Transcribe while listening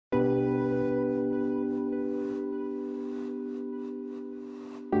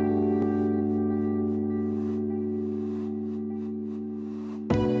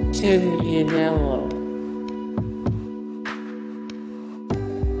Tim Yanello,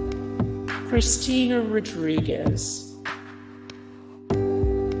 Christina Rodriguez,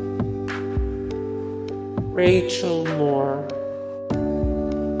 Rachel Moore,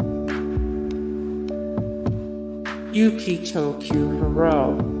 Yuki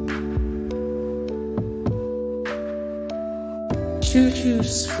Tokuhiro, Tutu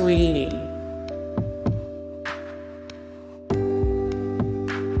Sweeney,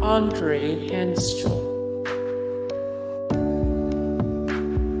 Andre Henschel,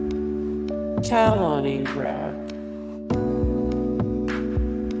 Talani Rap,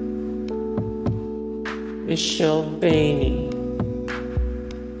 Michelle Bainey,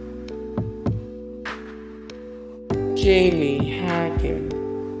 Jamie Hacken,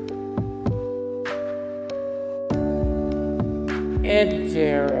 Ed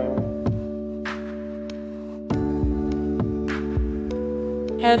Vero,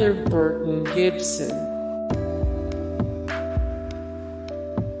 Heather Burton Gibson,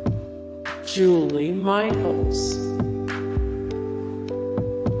 Julie Michaels,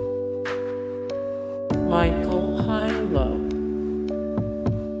 Michael Hilo,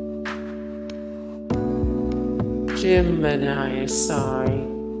 Jim Maniasai,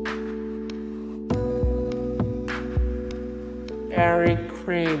 Barry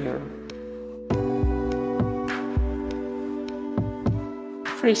Kramer,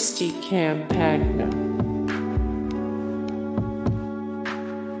 Christy Campagna,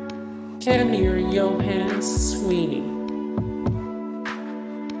 Tamir Johannes Sweeney,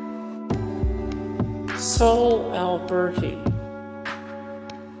 Sol Alberti,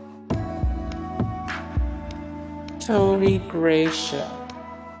 Tony Gracia,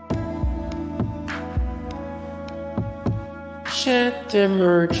 Chet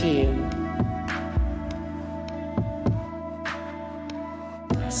Demergian,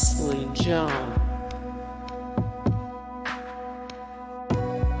 Leslie John,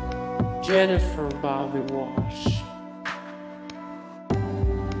 Jennifer Bobby Wash,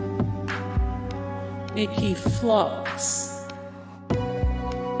 Nikki Flux,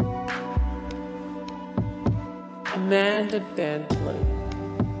 Amanda Bentley,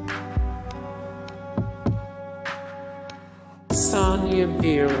 Sonia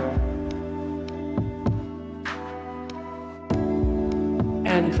Vera,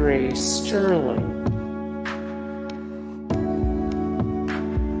 Andre Sterling,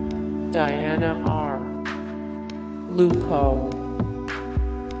 Diana R. Lupo,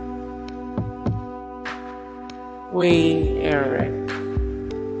 Wayne Eric,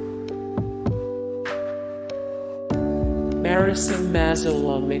 Marison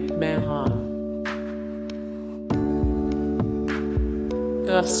Mazzola McMahon,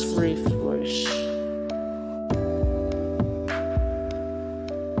 Gus Reefwish,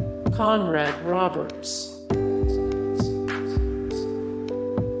 Conrad Roberts,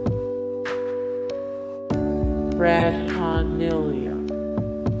 Brad Honilia,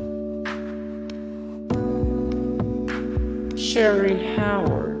 Sherry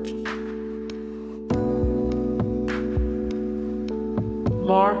Howard,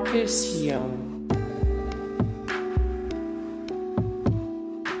 Marcus Young,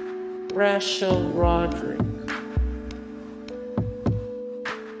 Rachel Roderick,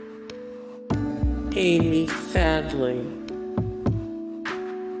 Amy Fadley,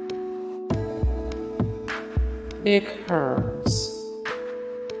 Nick Hearns,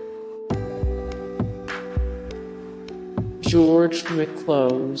 George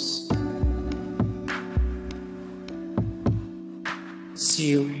McClose,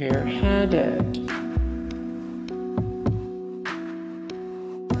 Zuhair Haddad,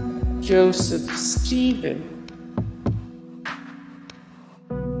 Joseph Stephen,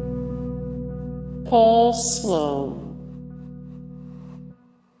 Paul Sloan,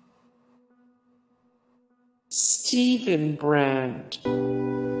 Stephen Brand,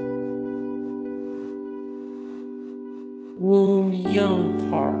 Woon Young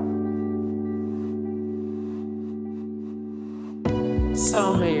Park,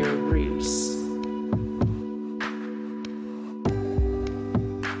 Samir Reese,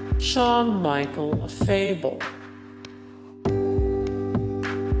 Sean Michael Afable,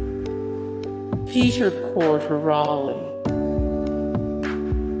 Peter Cortorali,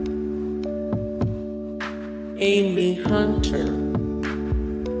 Amy Hunter,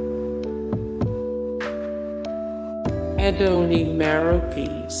 Edoni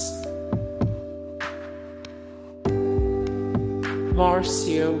Maropes,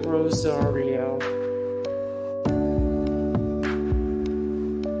 Marcio Rosario,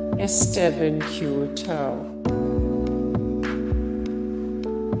 Esteban Cueto,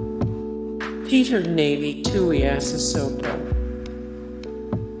 Peter Navy Tui Asasopo,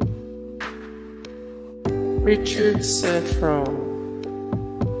 Richard Cetron,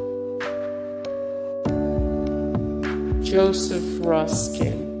 Joseph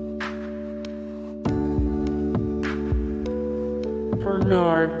Ruskin,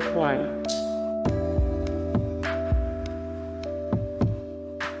 Bernard White,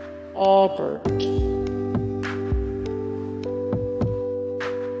 Albert,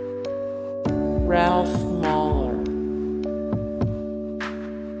 Ralph Mahler,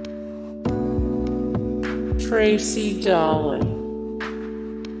 Tracy Dolly,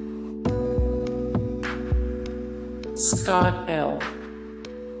 Scott L.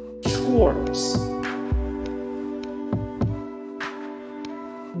 Schwartz,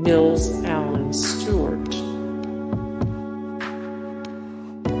 Nils Allen Stewart,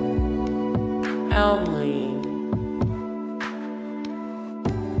 Aline,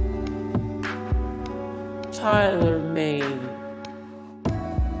 Tyler Maine,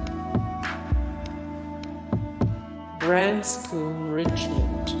 Branscombe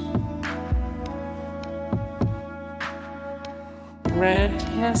Richmond, Grant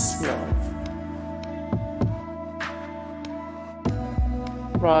Heslov,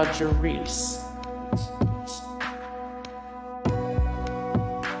 Roger Reese,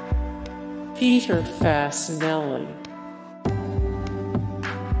 Peter Fasinelli,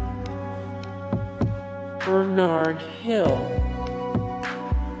 Bernard Hill,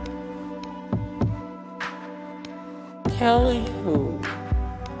 Kelly Hu,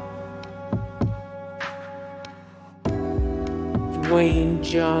 Dwayne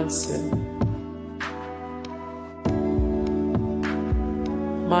Johnson,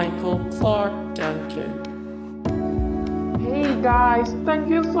 Michael Clarke Duncan. Hey guys, thank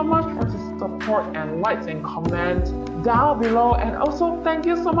you so much for the support and likes and comments down below, and also thank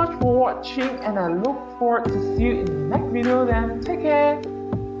you so much for watching, and I look forward to see you in the next video. Then take care,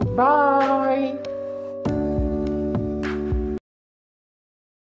 bye.